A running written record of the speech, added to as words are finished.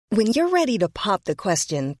When you're ready to pop the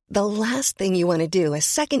question, the last thing you want to do is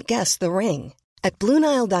second-guess the ring. At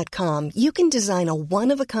BlueNile.com, you can design a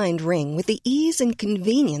one-of-a-kind ring with the ease and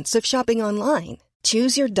convenience of shopping online.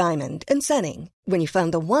 Choose your diamond and setting. When you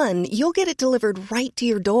find the one, you'll get it delivered right to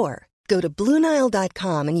your door. Go to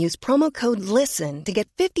BlueNile.com and use promo code LISTEN to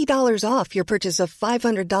get $50 off your purchase of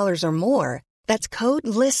 $500 or more. That's code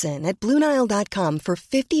LISTEN at BlueNile.com for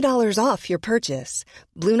 $50 off your purchase.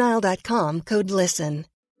 BlueNile.com, code LISTEN.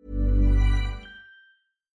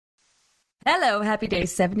 Hello, happy day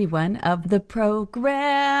 71 of the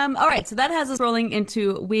program. All right, so that has us rolling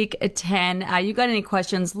into week 10. You got any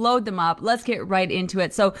questions? Load them up. Let's get right into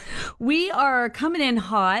it. So we are coming in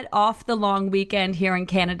hot off the long weekend here in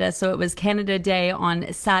Canada. So it was Canada Day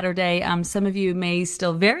on Saturday. Some of you may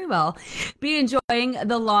still very well be enjoying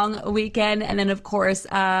the long weekend. And then, of course,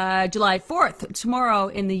 July 4th, tomorrow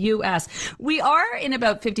in the U.S. We are in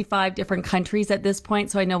about 55 different countries at this point.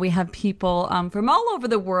 So I know we have people from all over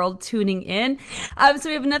the world tuning in. So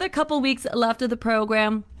we have another couple weeks left of the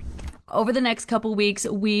program. Over the next couple weeks,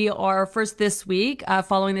 we are first this week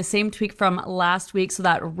following the same tweak from last week. So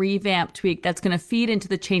that revamped tweak that's going to feed into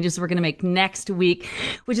the changes we're going to make next week,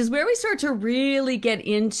 which is where we start to really get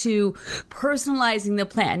into personalizing the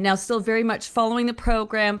plan. Now, still very much following the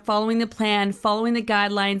program, following the plan, following the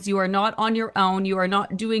guidelines. You are not on your own. You are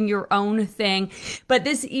not doing your own thing. But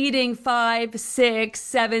this eating 5, 6,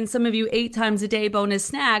 7, some of you 8 times a day bonus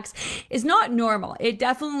snacks is not normal. It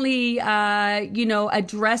definitely,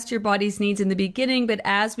 addressed your body's needs in the beginning, but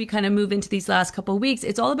as we kind of move into these last couple of weeks,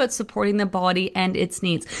 it's all about supporting the body and its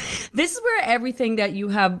needs. This is where everything that you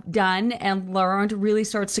have done and learned really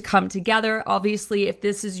starts to come together. Obviously, if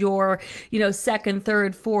this is your, second,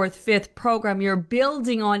 third, fourth, fifth program, you're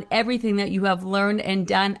building on everything that you have learned and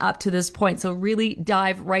done up to this point. So really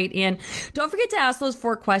dive right in. Don't forget to ask those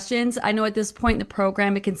 4 questions. I know at this point in the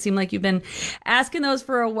program, it can seem like you've been asking those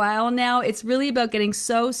for a while now. It's really about getting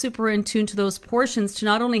so super in tune to those portions to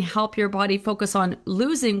not only help your body focus on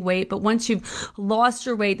losing weight, but once you've lost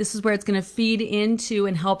your weight, this is where it's going to feed into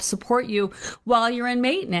and help support you while you're in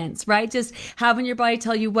maintenance, right? Just having your body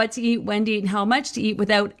tell you what to eat, when to eat, and how much to eat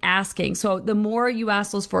without asking. So the more you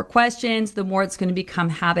ask those 4 questions, the more it's going to become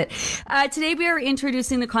habit. Today we are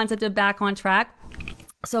introducing the concept of back on track.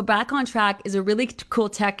 So back on track is a really cool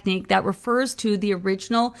technique that refers to the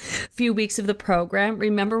original few weeks of the program.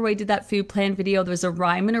 Remember when we did that food plan video, there's a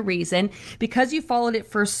rhyme and a reason. Because you followed it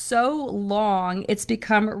for so long, it's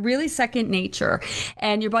become really second nature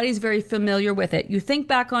and your body's very familiar with it. You think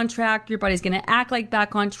back on track, your body's going to act like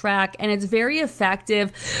back on track, and it's very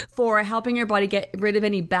effective for helping your body get rid of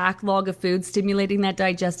any backlog of food, stimulating that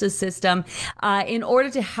digestive system in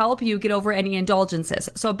order to help you get over any indulgences.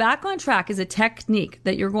 So back on track is a technique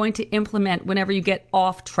that you're going to implement whenever you get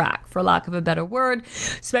off track, for lack of a better word,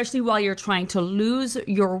 especially while you're trying to lose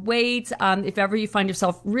your weight. If ever you find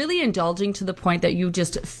yourself really indulging to the point that you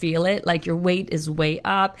just feel it, like your weight is way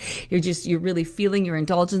up, you're really feeling your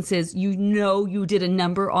indulgences, you did a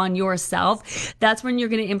number on yourself, that's when you're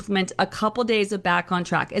going to implement a couple days of back on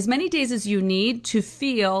track. As many days as you need to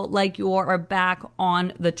feel like you are back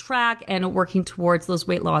on the track and working towards those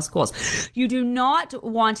weight loss goals. You do not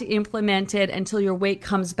want to implement it until your weight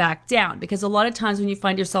comes back down, because a lot of times when you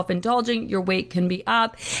find yourself indulging, your weight can be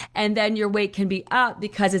up, and then your weight can be up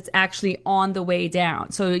because it's actually on the way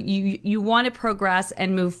down. So you want to progress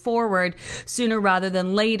and move forward sooner rather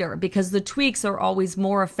than later, because the tweaks are always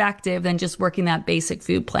more effective than just working that basic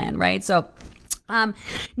food plan, right? So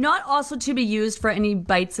not also to be used for any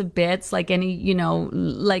bites of bits, like any,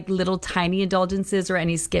 like little tiny indulgences or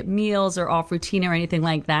any skip meals or off routine or anything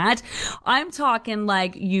like that. I'm talking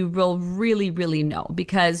like you will really, really know,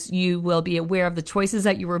 because you will be aware of the choices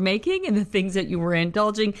that you were making and the things that you were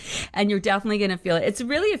indulging, and you're definitely going to feel it. It's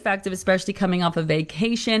really effective, especially coming off a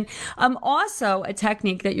vacation. Also a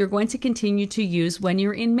technique that you're going to continue to use when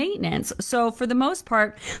you're in maintenance. So for the most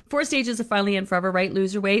part, 4 stages of finally and forever, right?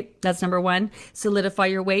 Lose your weight. That's number 1. Solidify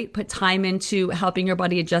your weight, put time into helping your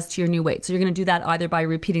body adjust to your new weight. So you're going to do that either by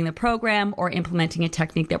repeating the program or implementing a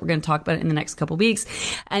technique that we're going to talk about in the next couple of weeks.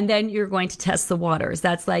 And then you're going to test the waters.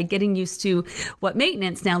 That's like getting used to what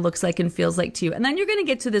maintenance now looks like and feels like to you. And then you're going to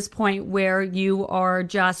get to this point where you are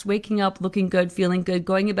just waking up, looking good, feeling good,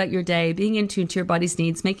 going about your day, being in tune to your body's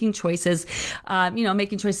needs, making choices,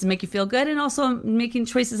 making choices that make you feel good, and also making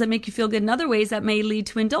choices that make you feel good in other ways that may lead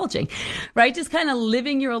to indulging, right? Just kind of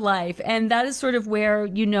living your life. And that is sort of where,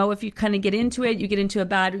 if you kind of get into it, you get into a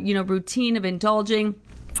bad, routine of indulging.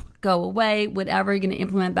 go away, whatever you're going to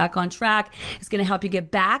implement back on track is going to help you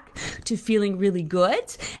get back to feeling really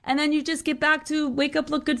good. And then you just get back to wake up,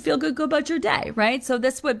 look good, feel good, go about your day, right? So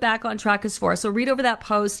that's what back on track is for. So read over that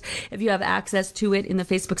post if you have access to it in the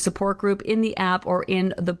Facebook support group, in the app, or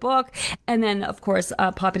in the book. And then, of course,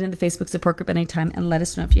 pop it in the Facebook support group anytime and let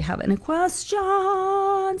us know if you have any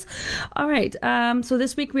questions. All right. So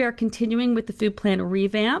this week we are continuing with the food plan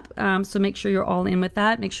revamp. So make sure you're all in with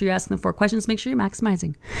that. Make sure you're asking the 4 questions. Make sure you're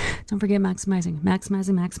maximizing. Don't forget maximizing.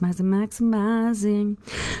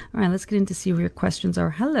 All right, let's get into see where your questions are.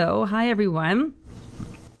 Hello. Hi, everyone.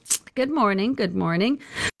 Good morning. Good morning.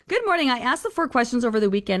 Good morning. I asked the 4 questions over the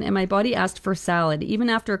weekend and my body asked for salad, even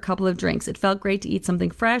after a couple of drinks. It felt great to eat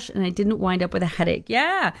something fresh and I didn't wind up with a headache.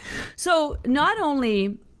 Yeah. So not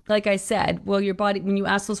only, like I said, well, your body, when you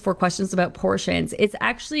ask those 4 questions about portions, it's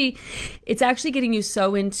actually getting you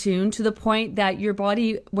so in tune to the point that your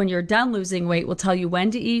body, when you're done losing weight, will tell you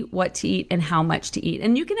when to eat, what to eat, and how much to eat.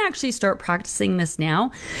 And you can actually start practicing this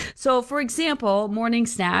now. So for example, morning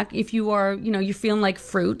snack, if you are, you're feeling like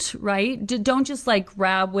fruit, right? Don't just like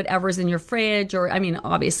grab whatever's in your fridge, or, I mean,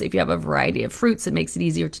 obviously if you have a variety of fruits, it makes it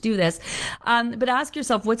easier to do this. But ask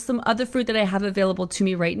yourself, what's some other fruit that I have available to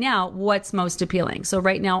me right now? What's most appealing? So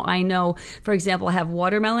right now, I know, for example, I have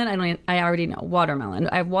watermelon. I already know watermelon.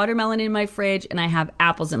 I have watermelon in my fridge and I have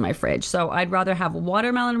apples in my fridge. So I'd rather have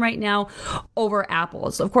watermelon right now over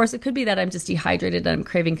apples. Of course, it could be that I'm just dehydrated and I'm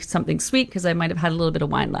craving something sweet because I might have had a little bit of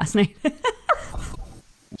wine last night.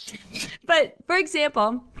 But for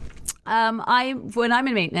example, when I'm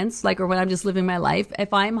in maintenance, or when I'm just living my life,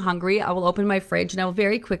 if I'm hungry, I will open my fridge and I will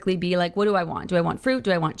very quickly be like, what do I want? Do I want fruit?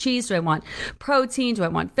 Do I want cheese? Do I want protein? Do I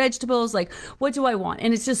want vegetables? Like, what do I want?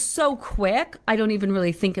 And it's just so quick. I don't even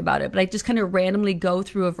really think about it, but I just kind of randomly go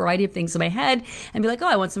through a variety of things in my head and be like, oh,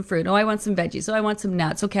 I want some fruit. Oh, I want some veggies. Oh, I want some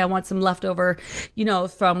nuts. Okay. I want some leftover,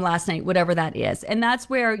 from last night, whatever that is. And that's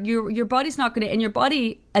where your body's not going to, and your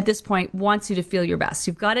body at this point wants you to feel your best.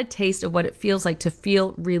 You've got a taste of what it feels like to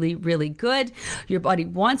feel really, really good. Your body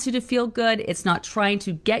wants you to feel good. It's not trying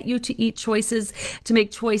to get you to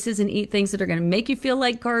make choices and eat things that are going to make you feel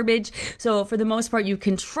like garbage. So for the most part, you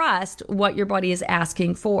can trust what your body is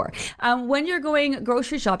asking for. When you're going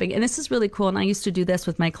grocery shopping, and this is really cool, and I used to do this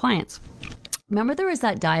with my clients. Remember there was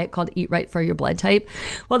that diet called Eat Right for your blood type?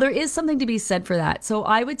 Well, there is something to be said for that. So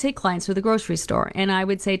I would take clients to the grocery store and I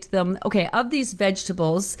would say to them, okay, of these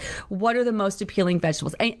vegetables, what are the most appealing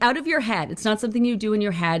vegetables? And out of your head, it's not something you do in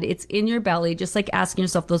your head. It's in your belly, just like asking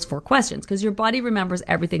yourself those 4 questions, because your body remembers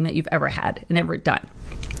everything that you've ever had and ever done.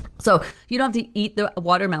 So you don't have to eat the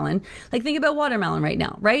watermelon. Like, think about watermelon right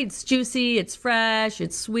now, right? It's juicy, it's fresh,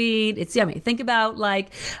 it's sweet, it's yummy. Think about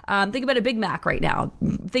a Big Mac right now.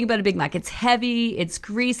 Think about a Big Mac. It's heavy, it's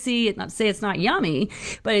greasy. It's not to say it's not yummy,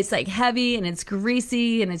 but it's like heavy and it's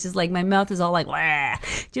greasy and it's just like my mouth is all like, wah.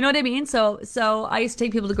 Do you know what I mean? So I used to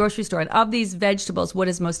take people to the grocery store, and of these vegetables, what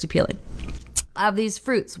is most appealing? Of these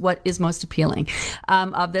fruits, what is most appealing?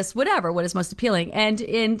 Of this, whatever, what is most appealing?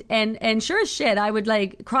 And sure as shit, I would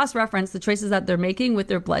like cross-reference the choices that they're making with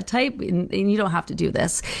their blood type. And you don't have to do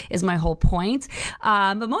this, is my whole point.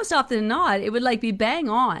 But most often than not, it would like be bang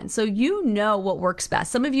on. So you know what works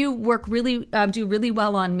best. Some of you do really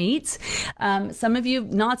well on meats. Some of you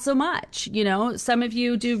not so much. Some of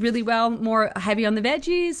you do really well, more heavy on the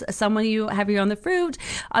veggies. Some of you heavier on the fruit.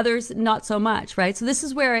 Others not so much, right? So this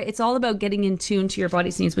is where it's all about getting in tune to your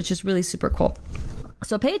body's needs, which is really super cool.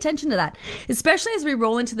 So pay attention to that, especially as we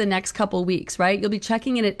roll into the next couple weeks, right? You'll be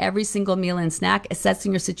checking in at every single meal and snack,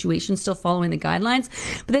 assessing your situation, still following the guidelines.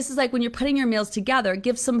 But this is like when you're putting your meals together,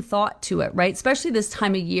 give some thought to it, right? Especially this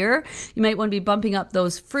time of year, you might want to be bumping up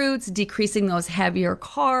those fruits, decreasing those heavier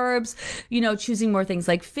carbs, choosing more things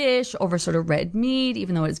like fish over sort of red meat,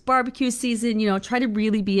 even though it's barbecue season, try to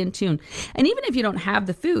really be in tune. And even if you don't have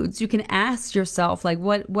the foods, you can ask yourself, like,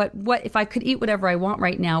 what, if I could eat whatever I want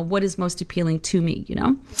right now, what is most appealing to me?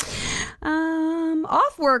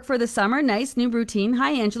 Off work for the summer. Nice new routine.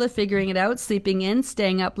 Hi, Angela. Figuring it out. Sleeping in,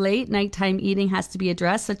 staying up late. Nighttime eating has to be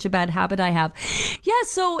addressed. Such a bad habit I have. Yeah,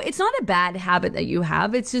 so it's not a bad habit that you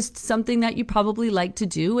have. It's just something that you probably like to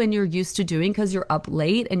do and you're used to doing because you're up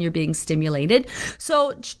late and you're being stimulated.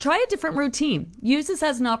 So try a different routine. Use this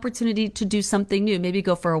as an opportunity to do something new. Maybe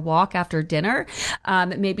go for a walk after dinner.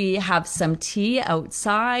 Maybe have some tea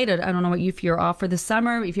outside. I don't know if you're off for the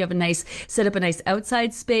summer. If you have set up a nice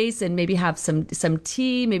outside space and maybe have some some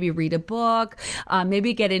tea, maybe read a book,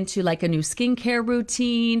 maybe get into like a new skincare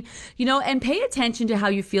routine, and pay attention to how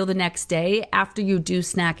you feel the next day after you do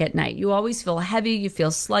snack at night. You always feel heavy, you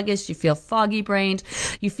feel sluggish, you feel foggy brained,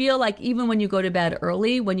 you feel like even when you go to bed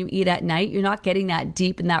early, when you eat at night, you're not getting that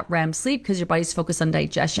deep in that REM sleep because your body's focused on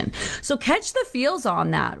digestion. So catch the feels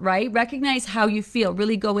on that, right? Recognize how you feel,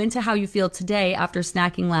 really go into how you feel today after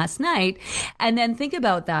snacking last night, and then think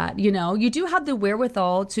about that. You do have the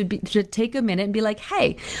wherewithal to take a minute and be like,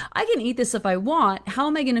 hey, I can eat this if I want. How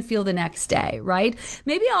am I going to feel the next day, right?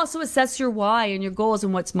 Maybe also assess your why and your goals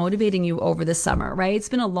and what's motivating you over the summer, right? It's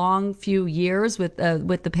been a long few years with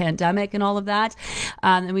the pandemic and all of that.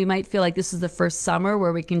 And we might feel like this is the first summer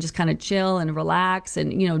where we can just kind of chill and relax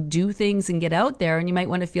and, do things and get out there. And you might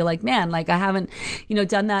want to feel like, man, like I haven't,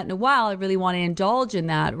 done that in a while. I really want to indulge in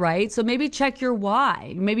that, right? So maybe check your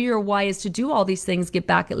why. Maybe your why is to do all these things, get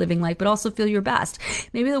back at living life, but also feel your best.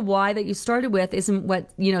 Maybe the why that you started with isn't what,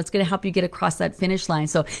 it's going to help you get across that finish line.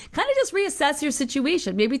 So kind of just reassess your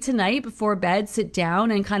situation. Maybe tonight before bed, sit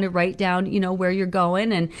down and kind of write down, where you're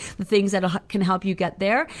going and the things that can help you get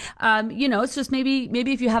there. It's just maybe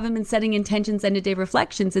if you haven't been setting intentions, end of day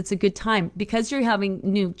reflections, it's a good time because you're having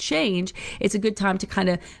new change. It's a good time to kind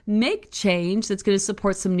of make change that's going to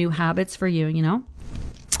support some new habits for you,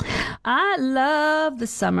 I love the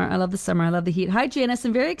summer. I love the summer. I love the heat. Hi, Janice.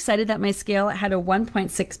 I'm very excited that my scale had a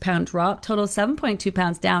 1.6 pound drop, total 7.2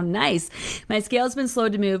 pounds down. Nice. My scale's been slow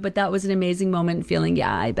to move, but that was an amazing moment and feeling.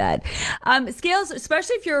 Yeah, I bet. Scales,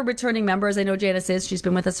 especially if you're a returning member, as I know Janice is, she's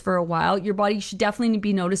been with us for a while, your body should definitely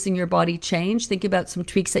be noticing your body change. Think about some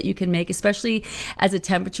tweaks that you can make, especially as the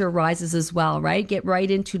temperature rises as well, right? Get right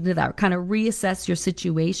into that, kind of reassess your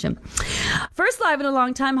situation. First live in a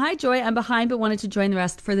long time. Hi, Joy. I'm behind, but wanted to join the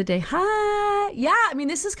rest for the day. Hi. Yeah, I mean,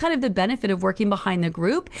 this is kind of the benefit of working behind the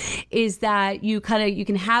group is that you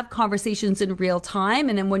can have conversations in real time.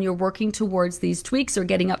 And then when you're working towards these tweaks or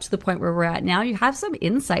getting up to the point where we're at now, you have some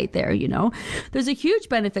insight there, There's a huge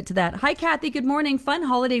benefit to that. Hi, Kathy. Good morning. Fun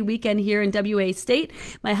holiday weekend here in WA State.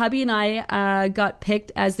 My hubby and I got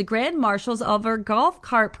picked as the grand marshals of our golf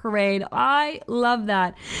cart parade. I love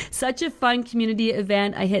that. Such a fun community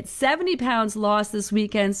event. I hit 70 pounds lost this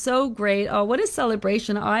weekend. So great. Oh, what a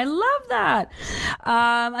celebration. I love that.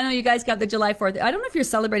 I know you guys got the July 4th. I don't know if you're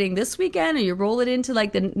celebrating this weekend or you roll it into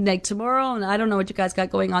like tomorrow. And I don't know what you guys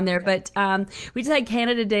got going on there, but we just had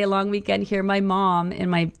Canada Day, a long weekend here. My mom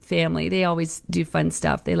and my family, they always do fun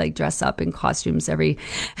stuff. They like dress up in costumes every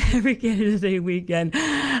Canada Day weekend.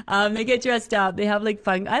 They get dressed up. They have like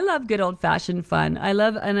fun. I love good old fashioned fun. I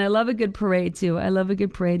love a good parade too. I love a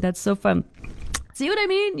good parade. That's so fun. See what I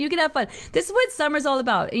mean? You can have fun. This is what summer's all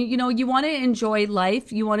about. You want to enjoy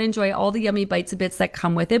life. You want to enjoy all the yummy bites and bits that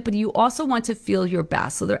come with it, but you also want to feel your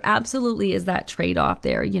best. So there absolutely is that trade-off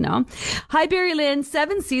there, Hi, Barry Lynn.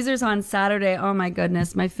 7 Caesars on Saturday. Oh my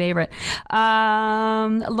goodness, my favorite.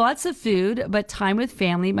 Lots of food, but time with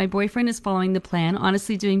family. My boyfriend is following the plan,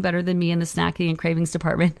 honestly doing better than me in the snacking and cravings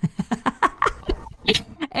department.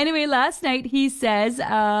 Anyway, last night he says,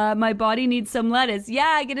 my body needs some lettuce.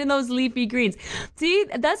 Yeah, get in those leafy greens. See,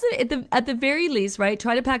 that's at the very least, right?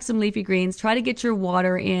 Try to pack some leafy greens. Try to get your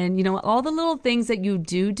water in. All the little things that you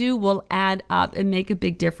do will add up and make a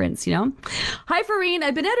big difference, Hi, Farine.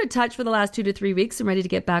 I've been out of touch for the last 2 to 3 weeks. I'm ready to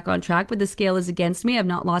get back on track, but the scale is against me. I've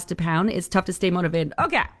not lost a pound. It's tough to stay motivated.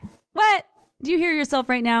 Okay. What? Do you hear yourself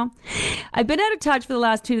right now? I've been out of touch for the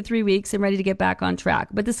last 2 to 3 weeks and ready to get back on track,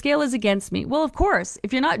 but the scale is against me. Well, of course,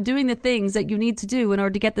 if you're not doing the things that you need to do in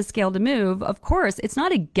order to get the scale to move, of course, it's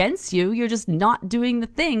not against you. You're just not doing the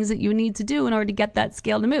things that you need to do in order to get that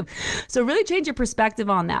scale to move. So really change your perspective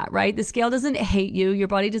on that, right? The scale doesn't hate you. Your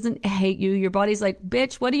body doesn't hate you. Your body's like,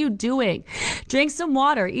 bitch, what are you doing? Drink some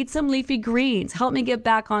water, eat some leafy greens, help me get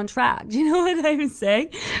back on track. Do you know what I'm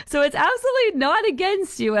saying? So it's absolutely not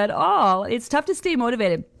against you at all. It's tough to stay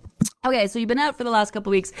motivated. Okay, so you've been out for the last couple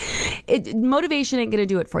of weeks. Motivation ain't going to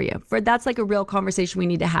do it for you. That's like a real conversation we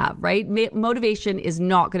need to have, right? Motivation is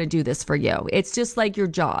not going to do this for you. It's just like your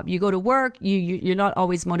job. You go to work. You're not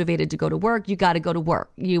always motivated to go to work. You got to go to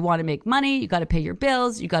work. You want to make money. You got to pay your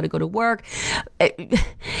bills. You got to go to work.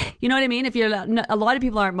 You know what I mean? If a lot of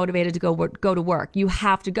people aren't motivated to go to work. You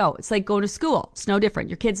have to go. It's like going to school. It's no different.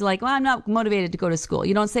 Your kids are like, well, I'm not motivated to go to school.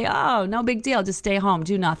 You don't say, oh, no big deal. Just stay home.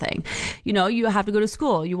 Do nothing. You have to go to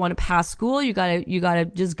school. You want to pass school. You gotta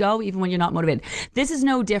just go even when you're not motivated. This is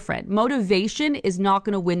no different. Motivation is not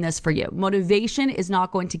going to win this for you. Motivation is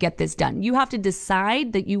not going to get this done. You have to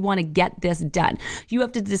decide that you want to get this done. You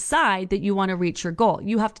have to decide that you want to reach your goal.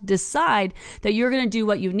 You have to decide that you're going to do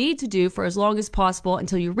what you need to do for as long as possible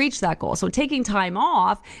until you reach that goal. So taking time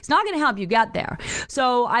off is not going to help you get there.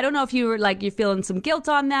 So I don't know if you're feeling some guilt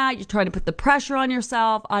on that. You're trying to put the pressure on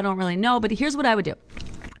yourself. I don't really know, but here's what I would do.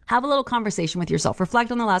 Have a little conversation with yourself.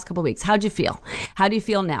 Reflect on the last couple of weeks. How'd you feel? How do you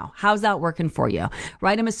feel now? How's that working for you?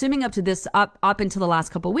 Right? I'm assuming up until the last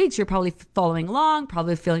couple of weeks, you're probably following along,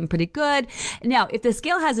 probably feeling pretty good. Now, if the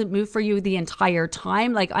scale hasn't moved for you the entire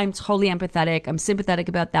time, like I'm totally empathetic. I'm sympathetic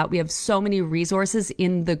about that. We have so many resources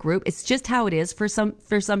in the group. It's just how it is for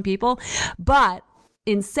some people. But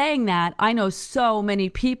in saying that, I know so many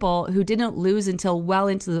people who didn't lose until well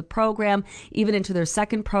into the program, even into their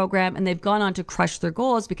second program, and they've gone on to crush their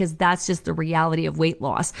goals because that's just the reality of weight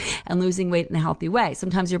loss and losing weight in a healthy way.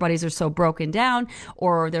 Sometimes your bodies are so broken down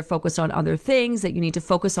or they're focused on other things that you need to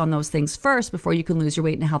focus on those things first before you can lose your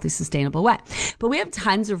weight in a healthy, sustainable way. But we have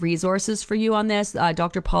tons of resources for you on this.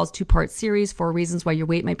 Dr. Paul's 2-part series, 4 reasons why your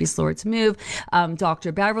weight might be slower to move.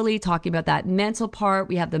 Dr. Beverly talking about that mental part.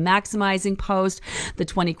 We have the maximizing post, the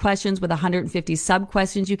 20 questions with 150 sub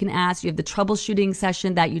questions you can ask. You have the troubleshooting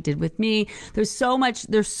session that you did with me. There's so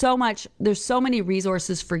many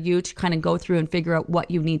resources for you to kind of go through and figure out what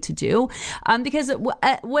you need to do. Because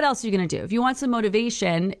what else are you going to do? If you want some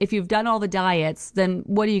motivation, if you've done all the diets, then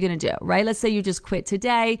what are you going to do, right? Let's say you just quit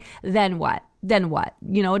today, then what?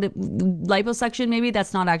 Liposuction, maybe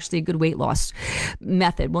that's not actually a good weight loss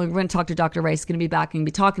method. Well, we're going to talk to Dr. Rice, going to be back and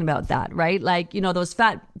be talking about that, right? Those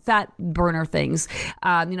fat burner things,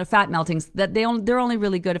 fat meltings, that they're only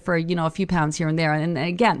really good for, a few pounds here and there. And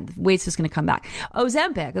again, weight's just going to come back.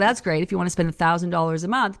 Ozempic, that's great if you want to spend $1,000 a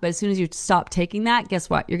month, but as soon as you stop taking that, guess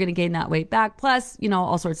what? You're going to gain that weight back. Plus,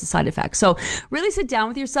 all sorts of side effects. So really sit down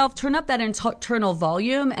with yourself, turn up that internal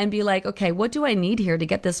volume and be like, okay, what do I need here to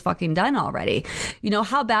get this fucking done already?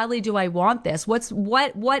 How badly do I want this?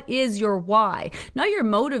 What is your why? Not your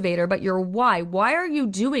motivator, but your why. Why are you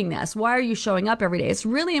doing this? Why are you showing up every day? It's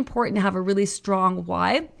really important to have a really strong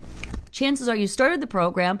why. Chances are you started the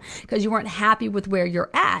program because you weren't happy with where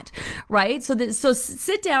you're at, right? So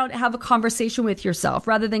sit down, have a conversation with yourself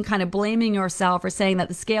rather than kind of blaming yourself or saying that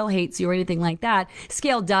the scale hates you or anything like that.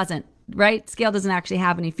 Scale doesn't. Right? Scale doesn't actually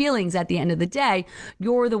have any feelings at the end of the day.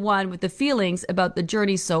 You're the one with the feelings about the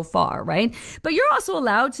journey so far, right? But you're also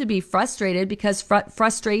allowed to be frustrated because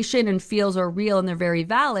frustration and feels are real and they're very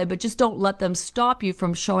valid, but just don't let them stop you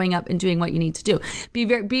from showing up and doing what you need to do.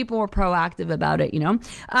 Be more proactive about it,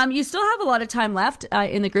 You still have a lot of time left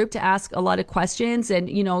in the group to ask a lot of questions. And,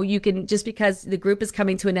 you can, just because the group is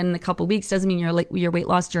coming to an end in a couple of weeks doesn't mean your weight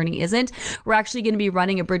loss journey isn't. We're actually going to be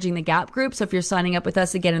running a Bridging the Gap group. So if you're signing up with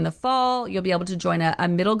us again in the fall, you'll be able to join a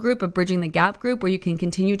middle group, a Bridging the Gap group, where you can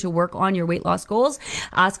continue to work on your weight loss goals,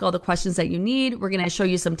 ask all the questions that you need. We're going to show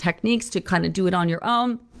you some techniques to kind of do it on your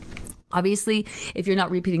own. Obviously, if you're not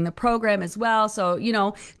repeating the program as well. So,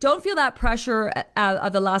 don't feel that pressure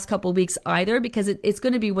of the last couple of weeks either, because it's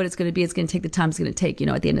going to be what it's going to be. It's going to take the time it's going to take,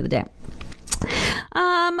 at the end of the day.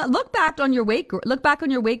 Look back on your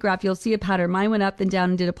weight graph. You'll see a pattern. Mine went up, then down,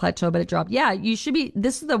 and did a plateau, but it dropped. Yeah, you should be.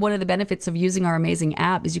 This is one of the benefits of using our amazing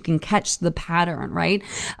app is you can catch the pattern, right,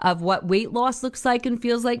 of what weight loss looks like and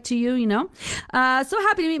feels like to you. So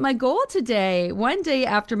happy to meet my goal today. One day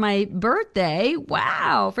after my birthday.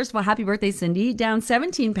 Wow. First of all, happy birthday, Cindy. Down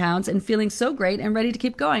 17 pounds and feeling so great and ready to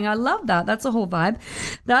keep going. I love that. That's a whole vibe.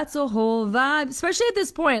 Especially at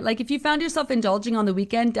this point. Like if you found yourself indulging on the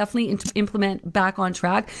weekend, definitely implement back on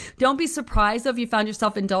track. Don't be surprised if you found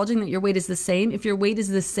yourself indulging that your weight is the same. If your weight is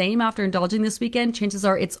the same after indulging this weekend, chances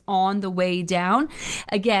are it's on the way down.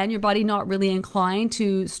 Again, your body not really inclined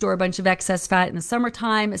to store a bunch of excess fat in the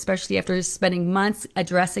summertime, especially after spending months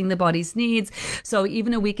addressing the body's needs. So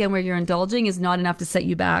even a weekend where you're indulging is not enough to set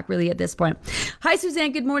you back really at this point. Hi,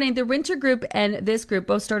 Suzanne. Good morning. The winter group and this group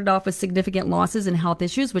both started off with significant losses and health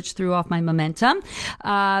issues, which threw off my momentum.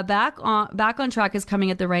 Back on track is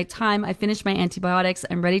coming at the right time. I finished my antibiotics.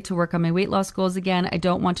 I'm ready to work on my weight loss goals again. I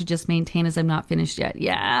don't want to just maintain as I'm not finished yet.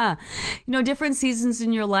 Yeah. Different seasons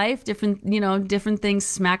in your life, different things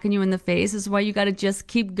smacking you in the face is why you got to just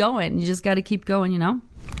keep going. You just got to keep going,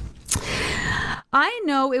 I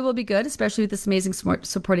know it will be good, especially with this amazing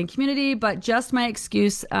supporting community, but just my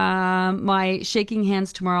excuse, my shaking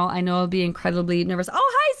hands tomorrow, I know I'll be incredibly nervous. Oh,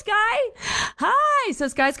 hi, Sky. Hi. So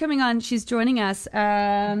Sky's coming on. She's joining us.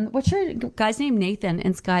 What's your guy's name? Nathan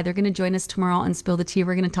and Sky. They're going to join us tomorrow on Spill the Tea.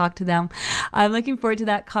 We're going to talk to them. I'm looking forward to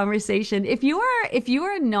that conversation. If you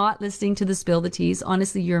are not listening to the Spill the Teas,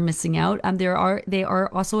 honestly, you're missing out. They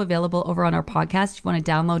are also available over on our podcast if you want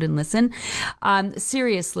to download and listen.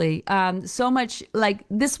 Seriously, so much. Like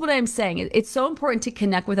this, what I'm saying, it's so important to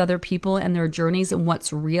connect with other people and their journeys and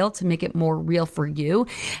what's real to make it more real for you.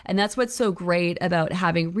 And that's what's so great about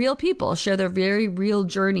having real people share their very real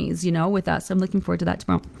journeys, with us. I'm looking forward to that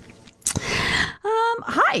tomorrow.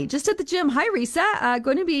 Hi, just at the gym. Hi, Risa.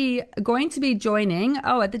 Going to be joining.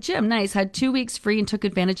 Oh, at the gym. Nice. Had 2 weeks free and took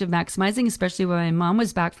advantage of maximizing, especially when my mom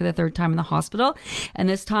was back for the third time in the hospital. And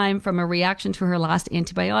this time from a reaction to her last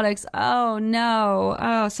antibiotics. Oh, no.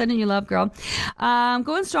 Oh, sending you love, girl.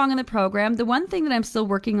 Going strong in the program. The one thing that I'm still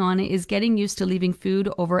working on is getting used to leaving food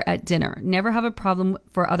over at dinner. Never have a problem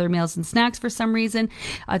for other meals and snacks for some reason.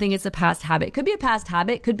 I think it's a past habit. Could be a past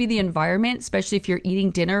habit. Could be the environment, especially if you're eating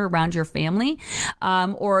dinner around your family.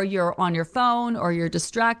 Or you're on your phone, or you're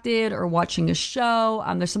distracted, or watching a show.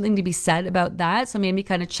 There's something to be said about that. So maybe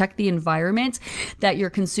kind of check the environment that you're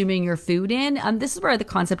consuming your food in. This is where the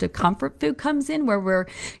concept of comfort food comes in, where we're,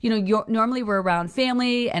 normally we're around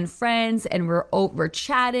family and friends, and we're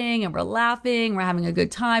chatting and we're laughing, we're having a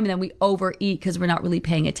good time, and then we overeat because we're not really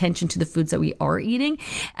paying attention to the foods that we are eating.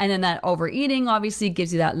 And then that overeating obviously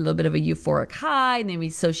gives you that little bit of a euphoric high, and then we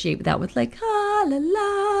associate that with like, ah, la,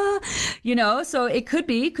 la, so it could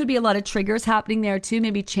be a lot of triggers happening there too.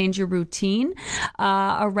 Maybe change your routine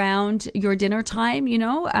around your dinner time,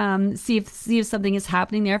 see if something is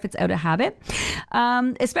happening there, if it's out of habit,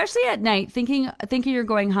 especially at night, thinking you're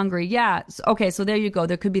going hungry. Yeah. Okay. So there you go.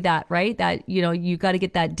 There could be that, right? That, you got to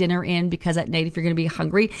get that dinner in, because at night, if you're going to be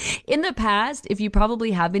hungry in the past, if you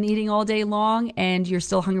probably have been eating all day long and you're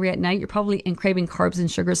still hungry at night, you're probably craving carbs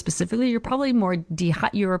and sugar specifically. You're probably more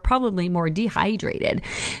dehydrated,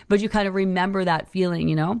 but you kind of remember that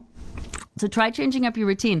feeling, So try changing up your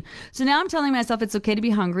routine. So now I'm telling myself it's okay to be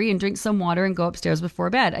hungry and drink some water and go upstairs before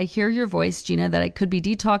bed. I hear your voice, Gina, that I could be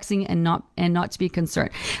detoxing and not to be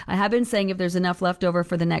concerned. I have been saying if there's enough left over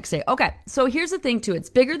for the next day. Okay, so here's the thing too. It's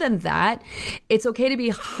bigger than that. It's okay to be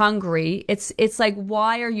hungry. It's like,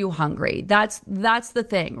 why are you hungry? That's the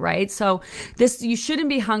thing, right? So you shouldn't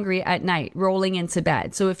be hungry at night rolling into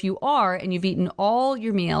bed. So if you are, and you've eaten all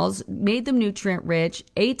your meals, made them nutrient rich,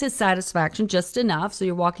 ate to satisfaction, just enough, so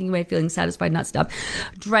you're walking away feeling satisfied, not stuffed,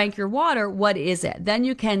 drank your water, what is it? Then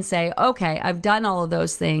you can say, okay, I've done all of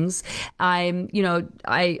those things. So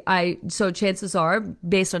chances are,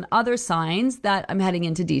 based on other signs, that I'm heading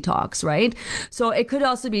into detox, right? So it could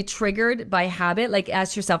also be triggered by habit. Like,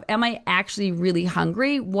 ask yourself, am I actually really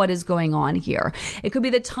hungry? What is going on here? It could be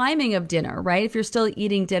the timing of dinner, right? If you're still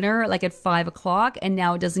eating dinner like at 5 o'clock and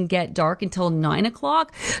now it doesn't get dark until 9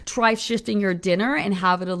 o'clock, try shifting your dinner and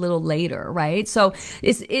have it a little later, right? So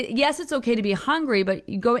yes, it's okay to be hungry, but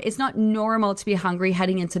it's not normal to be hungry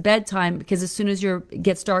heading into bedtime, because as soon as it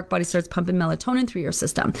gets dark, body starts pumping melatonin through your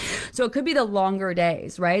system. So it could be the longer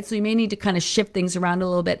days, right? So you may need to kind of shift things around a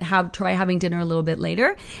little bit, try having dinner a little bit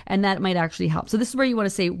later, and that might actually help. So this is where you want to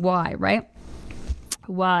say why, right?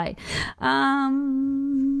 Why?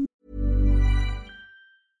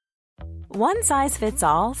 One size fits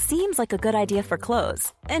all seems like a good idea for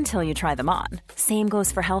clothes until you try them on. Same goes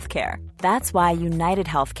for healthcare. That's why United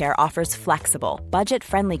Healthcare offers flexible,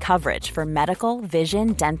 budget-friendly coverage for medical,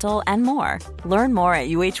 vision, dental, and more. Learn more at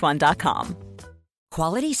uh1.com.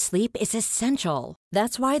 Quality sleep is essential.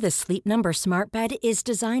 That's why the Sleep Number Smart Bed is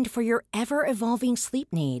designed for your ever-evolving sleep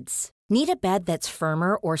needs. Need a bed that's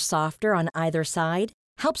firmer or softer on either side?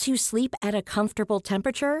 Helps you sleep at a comfortable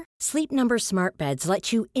temperature? Sleep Number Smart Beds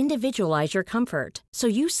let you individualize your comfort, so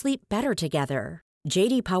you sleep better together.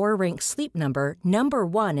 J.D. Power ranks Sleep Number number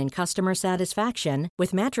 1 in customer satisfaction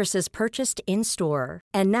with mattresses purchased in-store.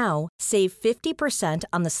 And now, save 50%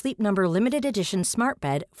 on the Sleep Number Limited Edition Smart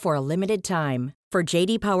Bed for a limited time. For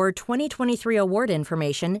J.D. Power 2023 award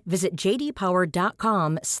information, visit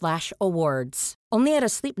jdpower.com/awards. Only at a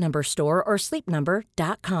Sleep Number store or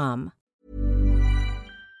sleepnumber.com.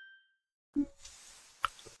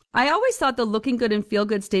 I always thought the looking good and feel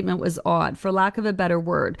good statement was odd, for lack of a better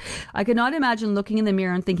word. I could not imagine looking in the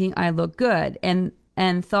mirror and thinking I look good, and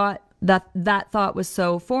thought that thought was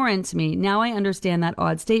so foreign to me. Now I understand that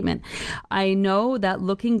odd statement. I know that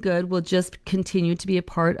looking good will just continue to be a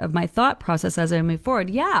part of my thought process as I move forward.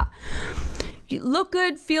 Yeah. look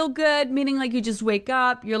good, feel good, meaning like you just wake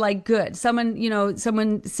up, you're like good.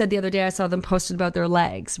 Someone said the other day, I saw them posted about their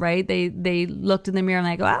legs, right? They looked in the mirror and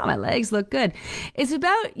like, wow, my legs look good. It's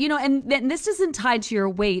about, and this isn't tied to your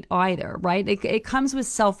weight either, right? It comes with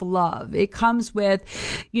self-love. It comes with,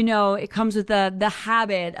 the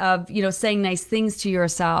habit of, saying nice things to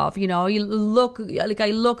yourself. You look like,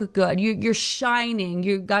 I look good. You're shining.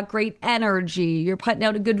 You got great energy. You're putting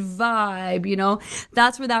out a good vibe.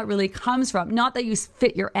 That's where that really comes from. Not that you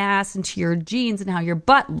fit your ass into your jeans and how your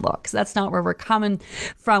butt looks. That's not where we're coming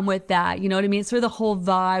from with that. You know what I mean? It's sort of the whole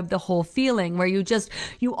vibe, the whole feeling where you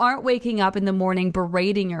aren't waking up in the morning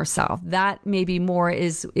berating yourself. That maybe more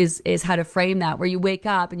is how to frame that, where you wake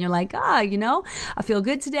up and you're like, I feel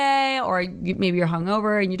good today, or maybe you're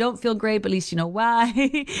hungover and you don't feel great, but at least you know why.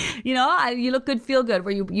 You look good, feel good,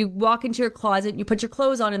 where you walk into your closet and you put your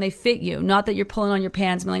clothes on and they fit you. Not that you're pulling on your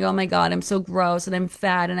pants and like, oh my God, I'm so gross and I'm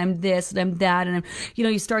fat and I'm this and I'm that. And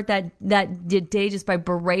you start that day just by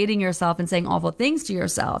berating yourself and saying awful things to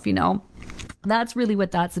yourself, That's really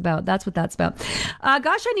what that's about. Gosh,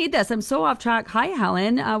 I need this. I'm so off track. Hi,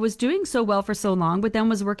 Helen. I was doing so well for so long, but then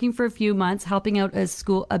was working for a few months, helping out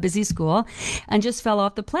a busy school, and just fell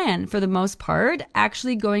off the plan for the most part.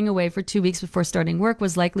 Actually going away for 2 weeks before starting work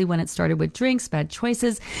was likely when it started with drinks, bad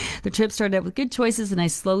choices. The trip started out with good choices, and I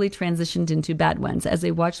slowly transitioned into bad ones as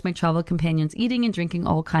I watched my travel companions eating and drinking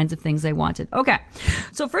all kinds of things I wanted. Okay.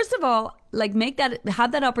 So first of all,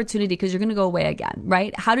 have that opportunity, because you're going to go away again,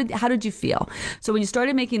 right? How did you feel? So when you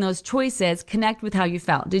started making those choices, connect with how you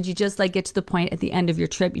felt. Did you just get to the point at the end of your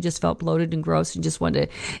trip, you just felt bloated and gross, you just wanted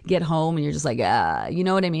to get home and you're just like, you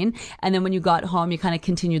know what I mean? And then when you got home, you kind of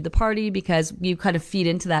continued the party because you kind of feed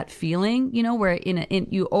into that feeling, where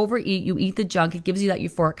you overeat, you eat the junk, it gives you that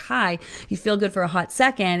euphoric high, you feel good for a hot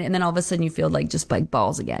second, and then all of a sudden you feel just like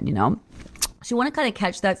balls again, So you want to kind of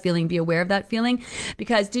catch that feeling, be aware of that feeling,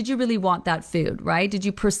 because did you really want that food, right? Did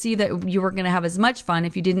you perceive that you were going to have as much fun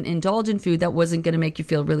if you didn't indulge in food that wasn't going to make you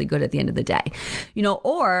feel really good at the end of the day?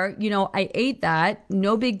 I ate that,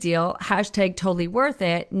 no big deal, hashtag totally worth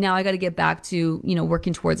it. Now I got to get back to,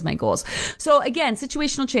 working towards my goals. So again,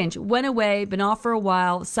 situational change, went away, been off for a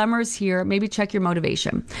while, summer's here, maybe check your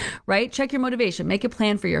motivation, right? Check your motivation, make a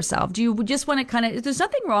plan for yourself. Do you just want to there's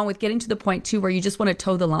nothing wrong with getting to the point too, where you just want to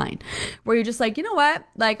toe the line, where you're just like, you know what,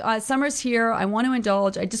 summer's here, I want to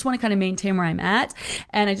indulge, I just want to kind of maintain where I'm at,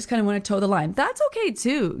 and I just kind of want to toe the line. That's okay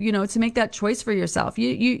too, to make that choice for yourself.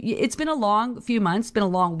 It's been a long few months, it's been a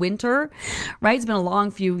long winter, right? It's been a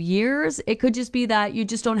long few years. It could just be that you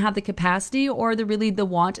just don't have the capacity or the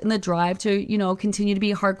want and the drive to, continue to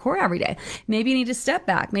be hardcore every day. Maybe you need to step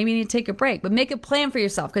back, maybe you need to take a break, but make a plan for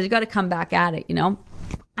yourself, because you got to come back at it,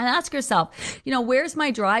 And ask yourself, where's my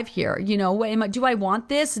drive here? Do I want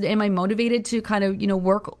this? Am I motivated to kind of,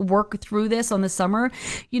 work through this on the summer?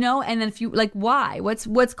 And then if you why?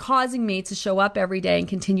 What's causing me to show up every day and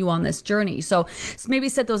continue on this journey? So maybe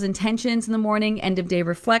set those intentions in the morning, end of day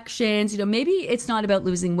reflections. Maybe it's not about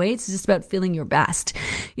losing weight. It's just about feeling your best.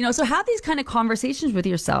 So have these kind of conversations with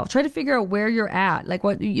yourself. Try to figure out where you're at,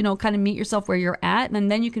 kind of meet yourself where you're at. And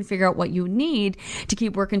then you can figure out what you need to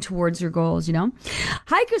keep working towards your goals,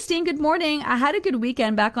 Hi, Christine. Good morning. I had a good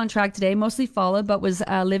weekend, back on track today, mostly followed, but was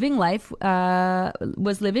living life,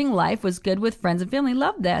 was good with friends and family.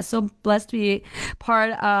 Love this. So blessed to be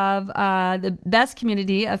part of the best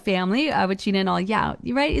community of family with Gina and all. Yeah,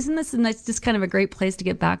 you're right. Isn't this just kind of a great place to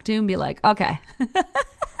get back to and be like, okay.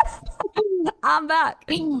 I'm back.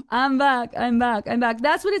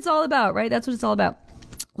 That's what it's all about, right? That's what it's all about.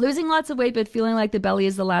 Losing lots of weight, but feeling like the belly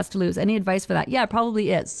is the last to lose. Any advice for that? Yeah, it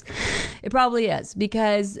probably is. It probably is,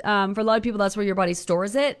 because for a lot of people, that's where your body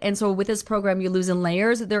stores it. And so with this program, you lose in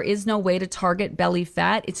layers. There is no way to target belly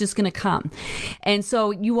fat. It's just going to come. And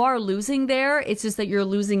so you are losing there. It's just that you're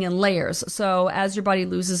losing in layers. So as your body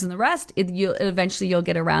loses in the rest, eventually you'll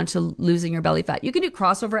get around to losing your belly fat. You can do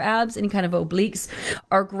crossover abs. Any kind of obliques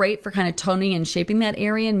are great for kind of toning and shaping that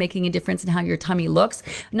area and making a difference in how your tummy looks.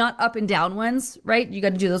 Not up and down ones, right? You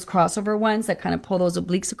got to do those crossover ones that kind of pull those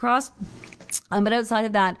obliques across. But outside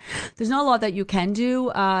of that, there's not a lot that you can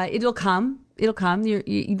do. It'll come.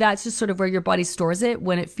 That's just sort of where your body stores it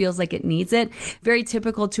when it feels like it needs it. Very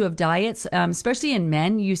typical too of diets, especially in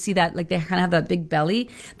men. You see that they kind of have that big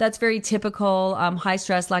belly. That's very typical. High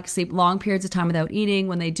stress, lack of sleep, long periods of time without eating.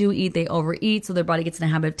 When they do eat, they overeat. So their body gets in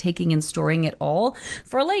a habit of taking and storing it all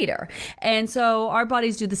for later. And so our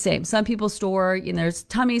bodies do the same. Some people store in their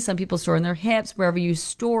tummy, some people store in their hips, wherever you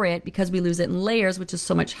store it, because we lose it in layers, which is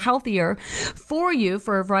so much healthier for you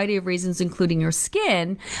for a variety of reasons, including your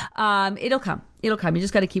skin. It'll come. You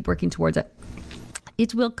just got to keep working towards it.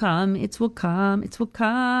 It will come. It will come. It will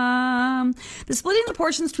come. The splitting the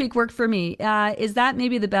portions tweak worked for me. Is that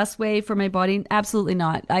maybe the best way for my body? Absolutely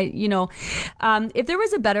not. If there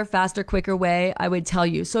was a better, faster, quicker way, I would tell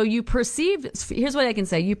you. So you perceived, here's what I can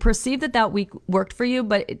say. You perceived that week worked for you,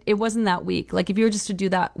 but it wasn't that week. Like if you were just to do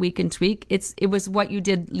that week and tweak, it was what you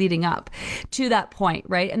did leading up to that point,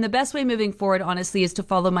 right? And the best way moving forward, honestly, is to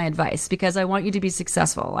follow my advice because I want you to be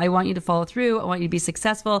successful. I want you to follow through. I want you to be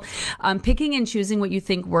successful. Picking and choosing what you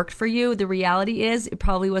think worked for you. The reality is it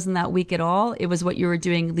probably wasn't that week at all. It was what you were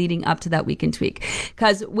doing leading up to that week and tweak.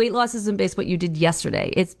 Because weight loss isn't based on what you did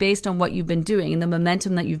yesterday. It's based on what you've been doing and the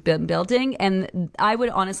momentum that you've been building. And I would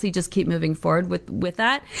honestly just keep moving forward with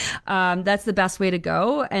that. That's the best way to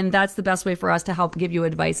go. And that's the best way for us to help give you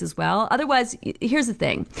advice as well. Otherwise, here's the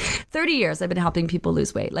thing. 30 years I've been helping people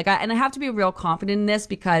lose weight. And I have to be real confident in this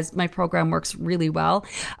because my program works really well.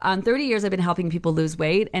 30 years I've been helping people lose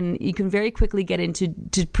weight, and you can very quickly get into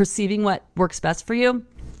perceiving what works best for you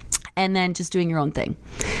and then just doing your own thing.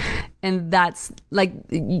 And that's like,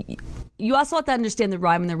 you also have to understand the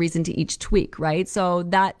rhyme and the reason to each tweak, right? So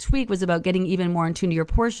that tweak was about getting even more in tune to your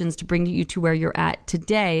portions to bring you to where you're at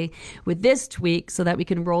today with this tweak so that we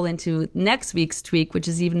can roll into next week's tweak, which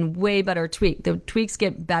is even way better tweak. The tweaks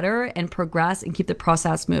get better and progress and keep the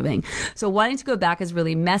process moving. So wanting to go back is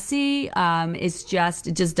really messy. It just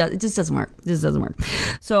doesn't work. It just doesn't work.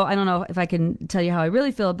 So I don't know if I can tell you how I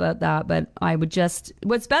really feel about that, but I would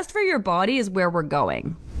what's best for your body is where we're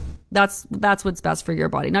going. That's what's best for your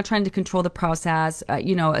body. Not trying to control the process,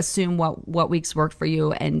 assume what weeks worked for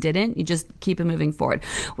you and didn't. You just keep it moving forward.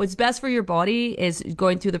 What's best for your body is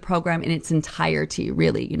going through the program in its entirety,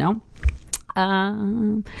 really,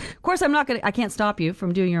 Of course, I can't stop you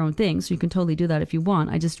from doing your own thing, so you can totally do that if you want.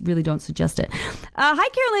 I just really don't suggest it. Hi,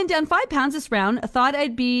 Carolyn, down 5 pounds this round. I thought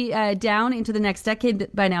I'd be down into the next decade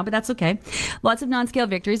by now, but that's okay. Lots of non-scale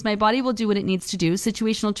victories. My body will do what it needs to do.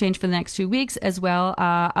 Situational change for the next 2 weeks as well.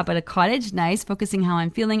 Up at a cottage. Nice. Focusing how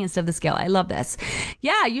I'm feeling instead of the scale. I love this.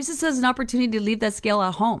 Yeah, use this as an opportunity to leave that scale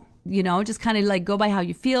at home. Just kind of like go by how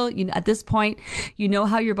you feel. At this point,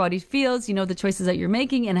 how your body feels, the choices that you're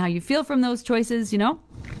making and how you feel from those choices,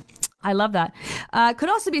 I love that. Could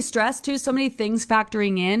also be stress too. So many things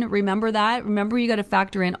factoring in. Remember that. Remember you got to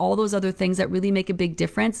factor in all those other things that really make a big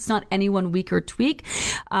difference. It's not any one week or tweak.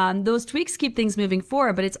 Those tweaks keep things moving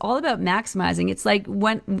forward, but it's all about maximizing. It's like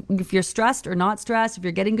if you're stressed or not stressed, if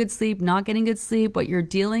you're getting good sleep, not getting good sleep, what you're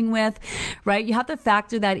dealing with, right? You have to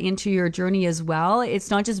factor that into your journey as well. It's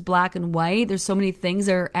not just black and white. There's so many things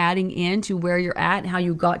that are adding into where you're at and how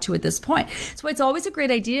you got to at this point. So it's always a great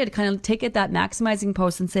idea to kind of take it that maximizing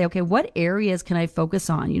post and say, okay, what areas can I focus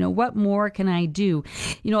on? What more can I do?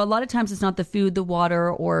 A lot of times it's not the food, the water,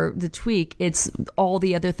 or the tweak. It's all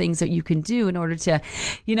the other things that you can do in order to,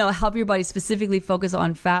 help your body specifically focus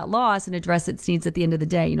on fat loss and address its needs at the end of the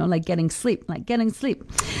day, like getting sleep.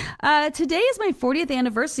 Today is my 40th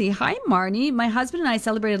anniversary. Hi, Marnie. My husband and I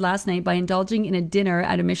celebrated last night by indulging in a dinner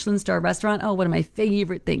at a Michelin star restaurant. Oh, one of my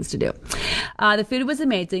favorite things to do. The food was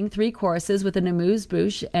amazing. 3 courses with an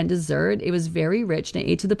amuse-bouche and dessert. It was very rich and I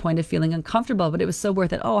ate to the point of feeling uncomfortable, but it was so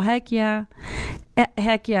worth it. Oh, heck yeah.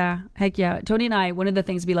 Heck yeah. Tony and I, one of the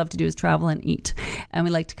things we love to do is travel and eat, and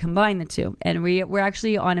we like to combine the two. And we're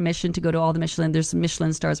actually on a mission to go to all the there's some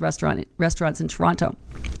Michelin stars restaurants in Toronto.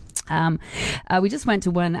 We just went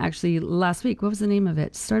to one actually last week. What was the name of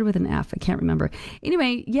it? Started with an F. I can't remember.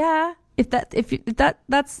 Anyway, yeah.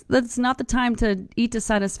 That's not the time to eat to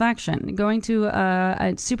satisfaction. Going to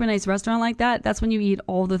a super nice restaurant like that's when you eat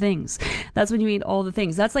all the things. That's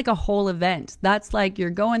like a whole event. That's like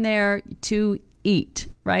you're going there to eat,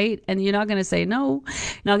 right? And you're not going to say no.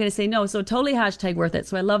 So totally #worth it.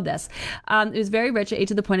 So I love this. It was very rich. I ate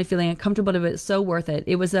to the point of feeling uncomfortable, but it was so worth it.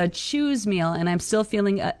 It was a choose meal, and I'm still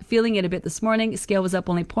feeling it a bit this morning. Scale was up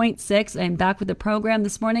only 0.6. I'm back with the program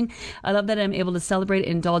this morning. I love that I'm able to celebrate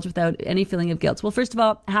and indulge without any feeling of guilt. Well, first of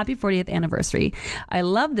all, happy 40th anniversary. I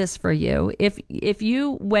love this for you. If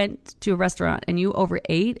you went to a restaurant and you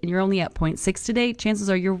overate and you're only at 0.6 today, chances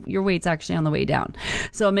are your weight's actually on the way down.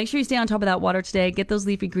 So make sure you stay on top of that water today. Get those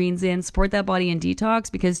leafy greens in, support that body in detox,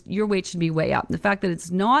 because your weight should be way up. The fact that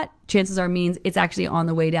it's not, chances are means it's actually on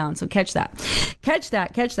the way down. So catch that.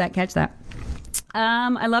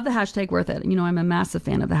 I love the #worth it. I'm a massive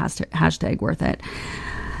fan of the #worth it.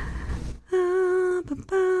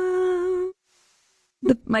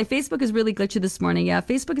 My Facebook is really glitchy this morning. Yeah,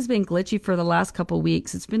 Facebook has been glitchy for the last couple of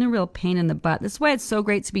weeks. It's been a real pain in the butt. That's why it's so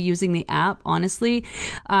great to be using the app, honestly.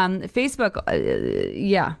 Facebook,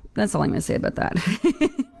 yeah, that's all I'm going to say about that.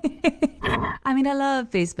 I mean, I love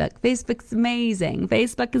Facebook. Facebook's amazing.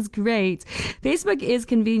 Facebook is great. Facebook is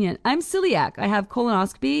convenient. I'm celiac. I have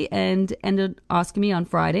colonoscopy and endoscopy on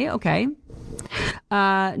Friday. Okay.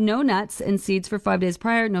 No nuts and seeds for 5 days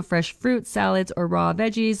prior. No fresh fruit, salads, or raw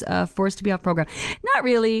veggies. Forced to be off program. Not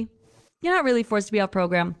really. You're not really forced to be off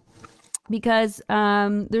program, because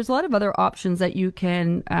there's a lot of other options that you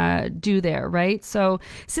can do there, right? So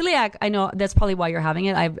celiac, I know that's probably why you're having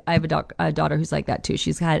it. I have a daughter who's like that too.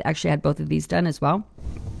 She's actually had both of these done as well.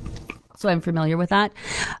 So I'm familiar with that.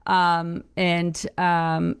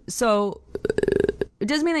 So it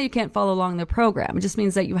doesn't mean that you can't follow along the program. It just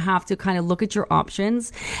means that you have to kind of look at your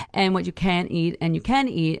options and what you can eat and you can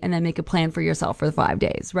eat, and then make a plan for yourself for the 5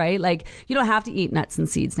 days, right? Like, you don't have to eat nuts and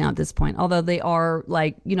seeds now at this point, although they are,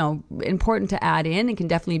 like, you know, important to add in and can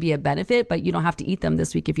definitely be a benefit, but you don't have to eat them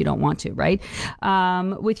this week if you don't want to, right?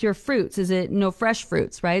 With your fruits, is it no fresh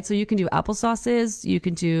fruits, right? So you can do applesauces, you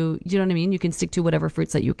can do, you know what I mean? You can stick to whatever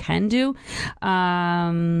fruits that you can do.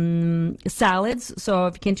 Salads. So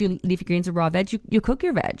if you can't do leafy greens or raw veg, you cook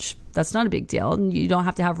your veg. That's not a big deal. You don't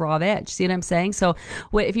have to have raw veg. See what I'm saying? So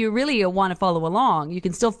if you really want to follow along, you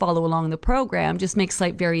can still follow along the program, just make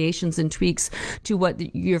slight variations and tweaks to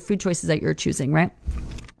what your food choices that you're choosing, right?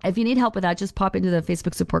 If you need help with that, just pop into the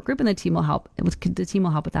Facebook support group and the team will help. The team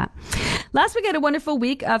will help with that. Last week I had a wonderful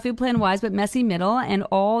week, food plan wise, but messy middle, and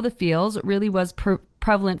all the feels really was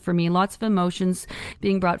prevalent for me. Lots of emotions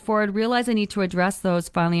being brought forward. Realize I need to address those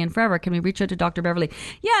finally and forever. Can we reach out to Dr. Beverly?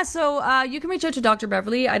 Yeah, so you can reach out to Dr.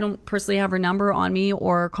 Beverly. I don't personally have her number on me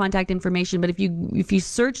or contact information, but if you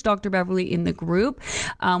search Dr. Beverly in the group,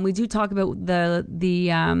 we do talk about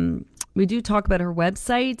we do talk about her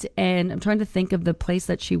website, and I'm trying to think of the place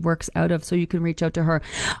that she works out of so you can reach out to her.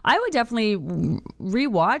 I would definitely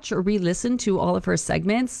rewatch or re-listen to all of her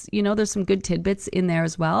segments. You know, there's some good tidbits in there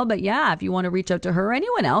as well. But yeah, if you want to reach out to her or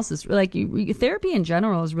anyone else, is like therapy in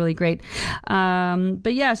general is really great.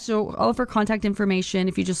 But yeah, so all of her contact information,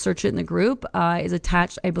 if you just search it in the group, is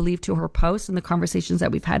attached, I believe, to her post and the conversations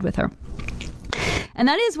that we've had with her. And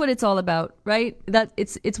that is what it's all about, right? That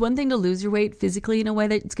it's one thing to lose your weight physically in a way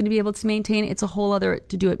that it's going to be able to maintain. It's a whole other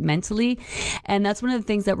to do it mentally. And that's one of the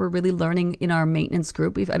things that we're really learning in our maintenance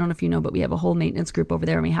group. I don't know if you know, but we have a whole maintenance group over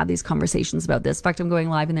there, and we have these conversations about this. In fact, I'm going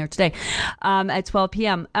live in there today at 12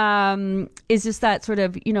 p.m. Is just that sort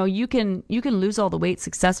of, you know, you can lose all the weight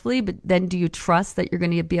successfully, but then do you trust that you're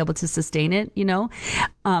going to be able to sustain it, you know?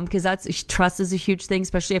 Because trust is a huge thing,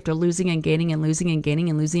 especially after losing and gaining and losing and gaining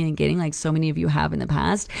and losing and gaining, like so many of you have in the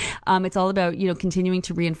past. It's all about, you know, continuing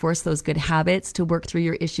to reinforce those good habits, to work through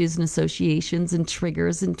your issues and associations and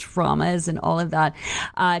triggers and traumas and all of that,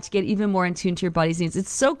 to get even more in tune to your body's needs.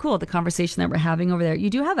 It's so cool, the conversation that we're having over there.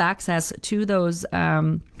 You do have access to those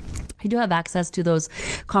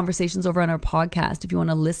conversations over on our podcast if you want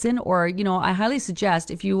to listen, or, you know, I highly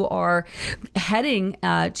suggest if you are heading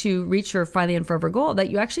to reach your finally and forever goal,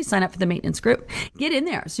 that you actually sign up for the maintenance group. Get in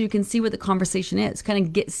there so you can see what the conversation is,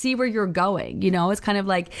 kind of see where you're going. You know, it's kind of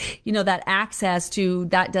like, you know, that access to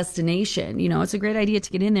that destination. You know, it's a great idea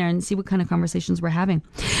to get in there and see what kind of conversations we're having.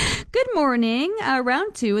 Good morning.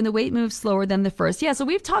 Round 2, and the weight moves slower than the first. Yeah, so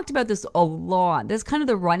we've talked about this a lot. This is kind of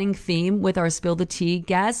the running theme with our Spill the Tea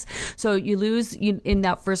guests. So you lose in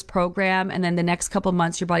that first program, and then the next couple of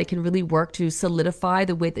months, your body can really work to solidify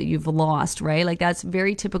the weight that you've lost, right? Like, that's a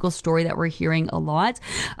very typical story that we're hearing a lot.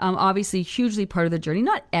 Obviously, hugely part of the journey.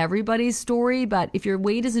 Not everybody's story, but if your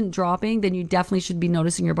weight isn't dropping, then you definitely should be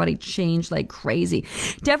noticing your body change like crazy.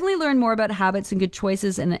 Definitely learn more about habits and good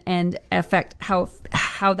choices and affect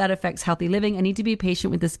how that affects healthy living. I need to be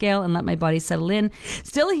patient with the scale and let my body settle in.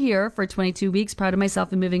 Still here for 22 weeks. Proud of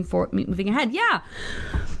myself and moving ahead.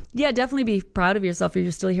 Yeah, definitely be proud of yourself if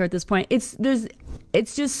you're still here at this point. It's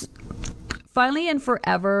just finally and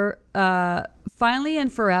forever,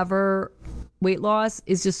 weight loss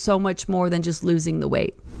is just so much more than just losing the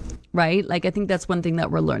weight, right? Like, I think that's one thing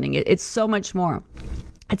that we're learning. It's so much more.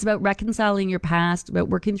 It's about reconciling your past, about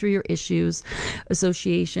working through your issues,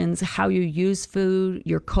 associations, how you use food,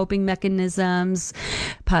 your coping mechanisms,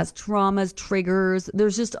 past traumas, triggers.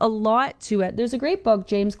 There's just a lot to it. There's a great book,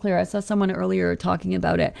 James Clear. I saw someone earlier talking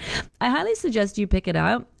about it. I highly suggest you pick it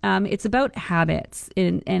up. It's about habits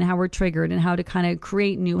and how we're triggered and how to kind of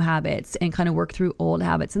create new habits and kind of work through old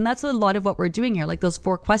habits. And that's a lot of what we're doing here. Like those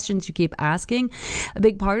 4 questions you keep asking. A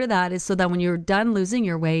big part of that is so that when you're done losing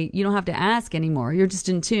your weight, you don't have to ask anymore. You're just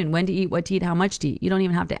in tune. When to eat, what to eat, how much to eat. You don't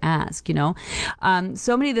even have to ask,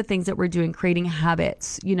 So many of the things that we're doing, creating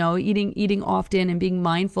habits, eating often and being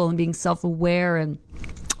mindful and being self-aware and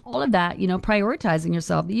all of that, prioritizing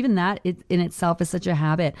yourself, even that in itself is such a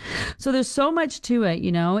habit. So there's so much to it,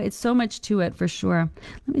 it's so much to it for sure.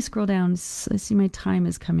 Let me scroll down. I see my time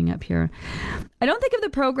is coming up here. I don't think of the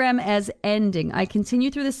program as ending. I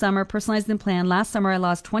continue through the summer, personalized and planned. Last summer, I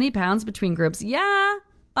lost 20 pounds between groups. Yeah.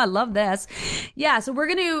 I love this. Yeah, so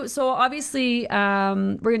obviously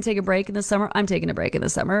we're going to take a break in the summer. I'm taking a break in the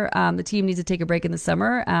summer. The team needs to take a break in the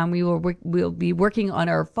summer. We'll be working on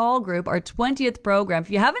our fall group, our 20th program. If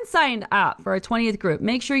you haven't signed up for our 20th group,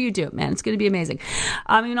 make sure you do, man. It's going to be amazing.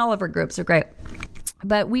 All of our groups are great.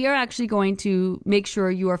 But we are actually going to make sure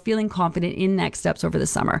you are feeling confident in next steps over the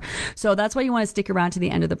summer. So that's why you want to stick around to the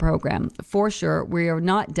end of the program. For sure, we are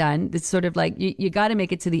not done. It's sort of like you got to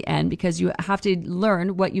make it to the end because you have to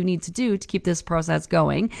learn what you need to do to keep this process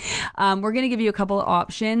going. We're going to give you a couple of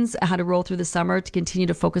options how to roll through the summer to continue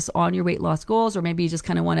to focus on your weight loss goals, or maybe you just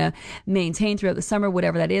kind of want to maintain throughout the summer,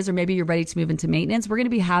 whatever that is, or maybe you're ready to move into maintenance. We're going to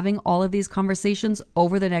be having all of these conversations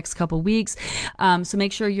over the next couple of weeks. So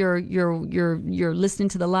make sure you're listening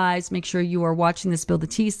to the lives. Make sure you are watching the Spill the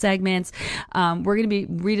Tea segments. We're going to be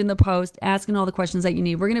reading the post, asking all the questions that you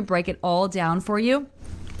need. We're going to break it all down for you,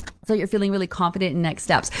 so you're feeling really confident in next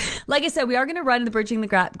steps. Like I said, we are going to run the Bridging the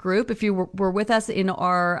Gap group. If you were with us in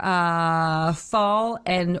our fall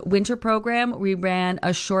and winter program, we ran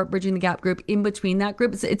a short Bridging the Gap group in between that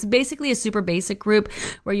group. It's basically a super basic group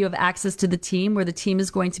where you have access to the team, where the team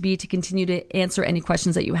is going to be to continue to answer any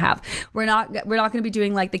questions that you have. We're not going to be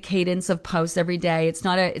doing like the cadence of posts every day. It's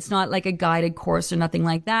not like a guided course or nothing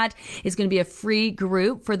like that. It's going to be a free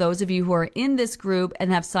group for those of you who are in this group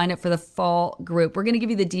and have signed up for the fall group. We're going to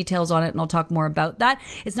give you the details on it, and I'll talk more about that.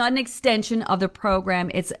 It's not an extension of the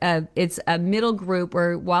program. It's a middle group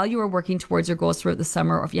where while you are working towards your goals throughout the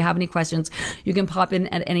summer, or if you have any questions, you can pop in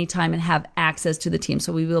at any time and have access to the team.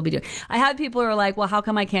 So we will be doing. I have people who are like, well, how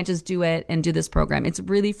come I can't just do it and do this program? It's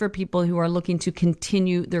really for people who are looking to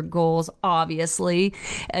continue their goals. Obviously,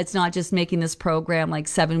 it's not just making this program like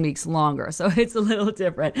 7 weeks longer. So it's a little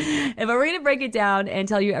different. If we're going to break it down and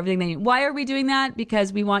tell you everything that you need. Why are we doing that?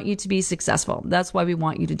 Because we want you to be successful. That's why we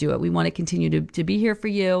want you to do it. We want to continue to be here for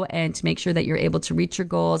you and to make sure that you're able to reach your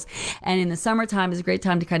goals. And in the summertime is a great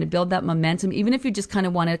time to kind of build that momentum, even if you just kind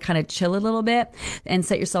of want to kind of chill a little bit and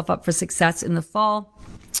set yourself up for success in the fall.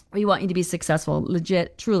 We want you to be successful,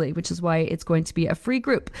 legit, truly, which is why it's going to be a free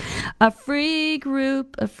group. A free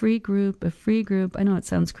group, a free group, a free group. I know it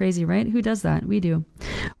sounds crazy, right? Who does that? We do.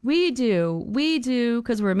 We do,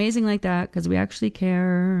 because we're amazing like that, because we actually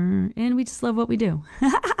care, and we just love what we do.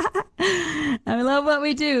 I love what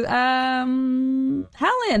we do. Helen,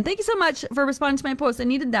 thank you so much for responding to my post. I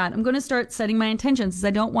needed that. I'm going to start setting my intentions because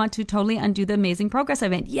I don't want to totally undo the amazing progress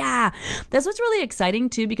I've made. Yeah, that's what's really exciting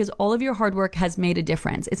too, because all of your hard work has made a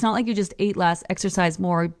difference. It's not like you just ate less, exercise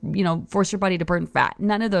more, force your body to burn fat.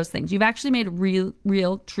 None of those things. You've actually made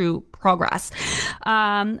real, true progress.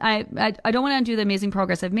 I don't want to undo the amazing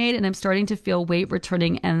progress I've made, and I'm starting to feel weight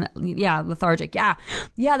returning and lethargic. Yeah,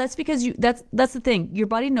 that's because that's the thing. Your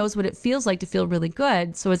body knows what it feels like to feel really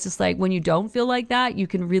good. So it's just like when you don't feel like that, you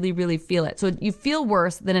can really, really feel it. So you feel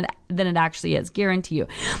worse than it actually is, guarantee you.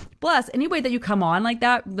 Plus, any weight that you come on like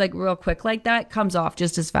that, like real quick like that, comes off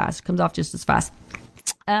just as fast.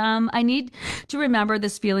 I need to remember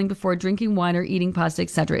this feeling before drinking wine or eating pasta,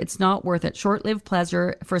 etc. It's not worth it. Short-lived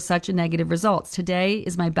pleasure for such a negative results. Today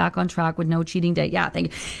is my back on track with no cheating day. Yeah, thank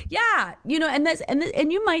you. Yeah,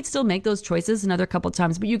 and you might still make those choices another couple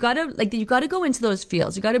times, but you gotta go into those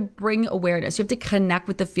feels. You gotta bring awareness. You have to connect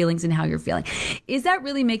with the feelings and how you're feeling. Is that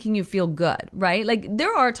really making you feel good, right? Like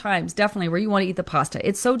there are times definitely where you want to eat the pasta.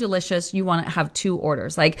 It's so delicious. You want to have 2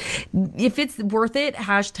 orders. Like if it's worth it,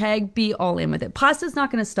 # be all in with it. Pasta's not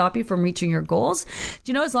going to stop you from reaching your goals.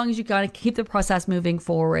 As long as you got to keep the process moving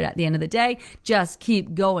forward at the end of the day, just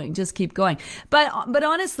keep going. But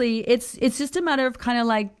honestly, it's just a matter of kind of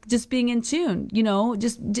like just being in tune,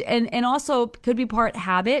 and also could be part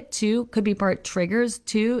habit too, could be part triggers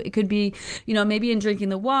too. It could be, maybe in drinking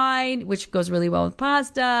the wine, which goes really well with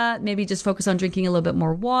pasta, maybe just focus on drinking a little bit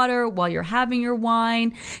more water while you're having your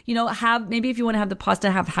wine, maybe if you want to have the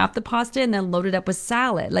pasta, have half the pasta and then load it up with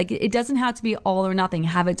salad. Like it doesn't have to be all or nothing.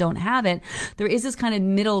 craving, have it, don't have it. There is this kind of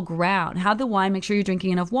middle ground. Have the wine, make sure you're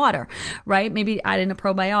drinking enough water, right? Maybe add in a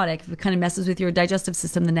probiotic if it kind of messes with your digestive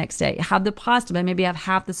system the next day. Have the pasta, but maybe have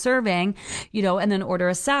half the serving, and then order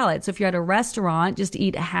a salad. So if you're at a restaurant, just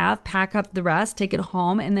eat half, pack up the rest, take it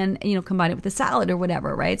home, and then, combine it with a salad or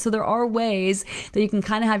whatever, right? So there are ways that you can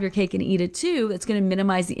kind of have your cake and eat it too. That's going to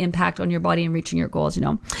minimize the impact on your body and reaching your goals,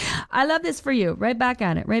 I love this for you. Right back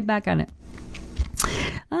at it.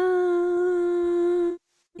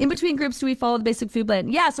 In between groups, do we follow the basic food plan?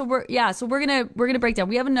 Yeah, so we're gonna break down.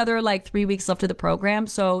 We have another 3 weeks left of the program,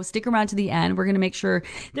 so stick around to the end. We're gonna make sure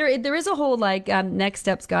there is a whole next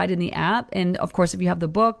steps guide in the app, and of course, if you have the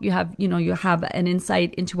book, you have an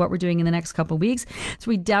insight into what we're doing in the next couple of weeks. So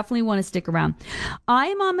we definitely want to stick around. I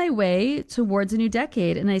am on my way towards a new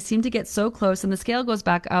decade, and I seem to get so close, and the scale goes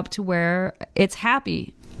back up to where it's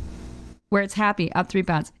happy. Up 3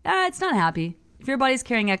 pounds. It's not happy. If your body's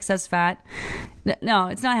carrying excess fat, no,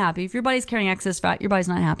 it's not happy. If your body's carrying excess fat, your body's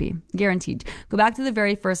not happy. Guaranteed. Go back to the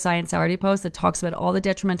very first Science Saturday post that talks about all the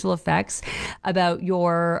detrimental effects about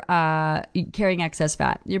your carrying excess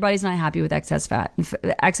fat. Your body's not happy with excess fat.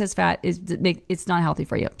 Excess fat it's not healthy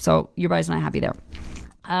for you. So your body's not happy there.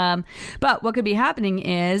 But what could be happening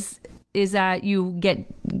is that you get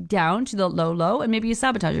down to the low, and maybe you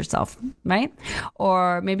sabotage yourself, right?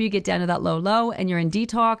 Or maybe you get down to that low, and you're in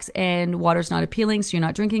detox, and water's not appealing, so you're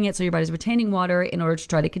not drinking it, so your body's retaining water in order to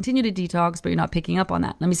try to continue to detox, but you're not picking up on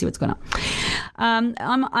that. Let me see what's going on.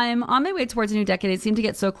 I'm on my way towards a new decade. I seem to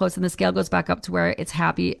get so close, and the scale goes back up to where it's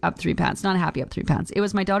happy, up 3 pounds. Not happy, up 3 pounds. It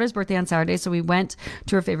was my daughter's birthday on Saturday, so we went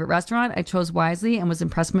to her favorite restaurant. I chose wisely and was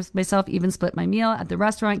impressed with myself, even split my meal at the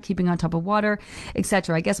restaurant, keeping on top of water,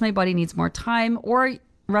 etc. I guess my body needs more time, or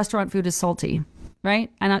restaurant food is salty, right?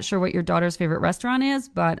 I'm not sure what your daughter's favorite restaurant is,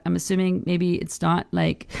 but I'm assuming maybe it's not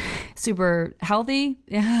super healthy.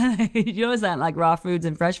 It's not raw foods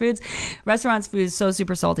and fresh foods. Restaurants' food is so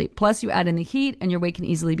super salty. Plus you add in the heat and your weight can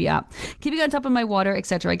easily be up. Keeping on top of my water,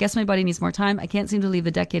 etc. I guess my body needs more time. I can't seem to leave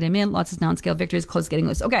the decade I'm in. Lots of non-scale victories, close getting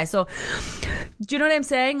loose. Okay, so do you know what I'm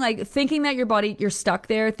saying? Thinking that your body, you're stuck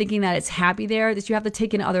there, thinking that it's happy there, that you have to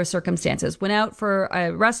take in other circumstances. Went out for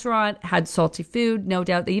a restaurant, had salty food, no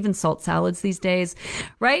doubt. They even salt salads these days,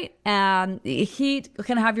 right? Heat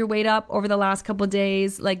can have your weight up over the last couple of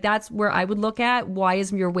days. That's where I would look at, why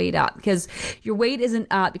is your weight up? Because your weight isn't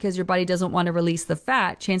up because your body doesn't want to release the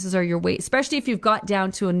fat. Chances are your weight, especially if you've got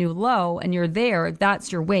down to a new low and you're there,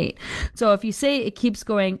 that's your weight. So if you say it keeps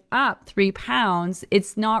going up 3 pounds,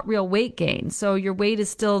 it's not real weight gain. So your weight is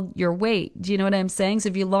still your weight. Do you know what I'm saying? So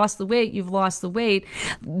if you lost the weight, you've lost the weight.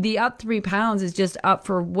 The up 3 pounds is just up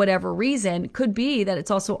for whatever reason. Could be that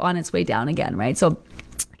it's also on its way down again, right? So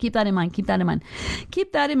keep that in mind.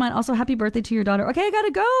 Also, happy birthday to your daughter. Okay, I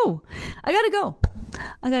gotta go.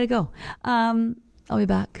 I'll be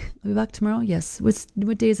back tomorrow. Yes.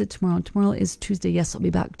 What day is it tomorrow? Tomorrow is Tuesday. Yes, I'll be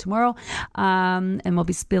back tomorrow. And we'll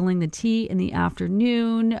be spilling the tea in the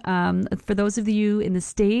afternoon. For those of you in the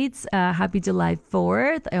States, happy July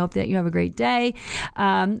 4th. I hope that you have a great day.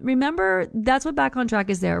 Remember, that's what Back on Track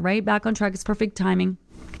is there, right? Back on Track is perfect timing.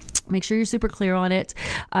 Make sure you're super clear on it.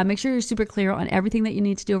 Make sure you're super clear on everything that you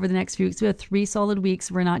need to do over the next few weeks. We have 3 solid weeks.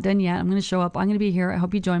 We're not done yet. I'm going to show up. I'm going to be here. I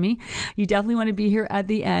hope you join me. You definitely want to be here at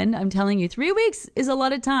the end. I'm telling you, 3 weeks is a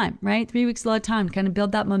lot of time, right? 3 weeks is a lot of time to kind of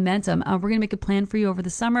build that momentum. We're going to make a plan for you over the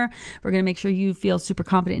summer. We're going to make sure you feel super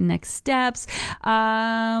confident in next steps.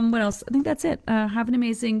 What else? I think that's it. Have an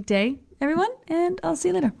amazing day, everyone, and I'll see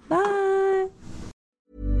you later. Bye.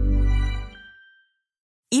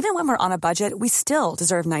 Even when we're on a budget, we still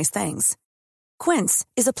deserve nice things. Quince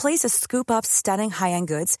is a place to scoop up stunning high-end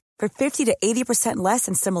goods for 50 to 80% less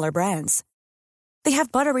than similar brands. They have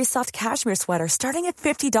buttery soft cashmere sweaters starting at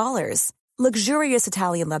 $50, luxurious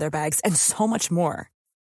Italian leather bags, and so much more.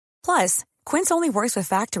 Plus, Quince only works with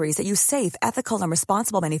factories that use safe, ethical, and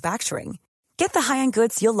responsible manufacturing. Get the high-end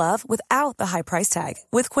goods you'll love without the high price tag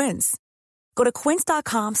with Quince. Go to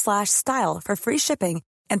quince.com/style for free shipping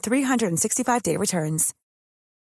and 365-day returns.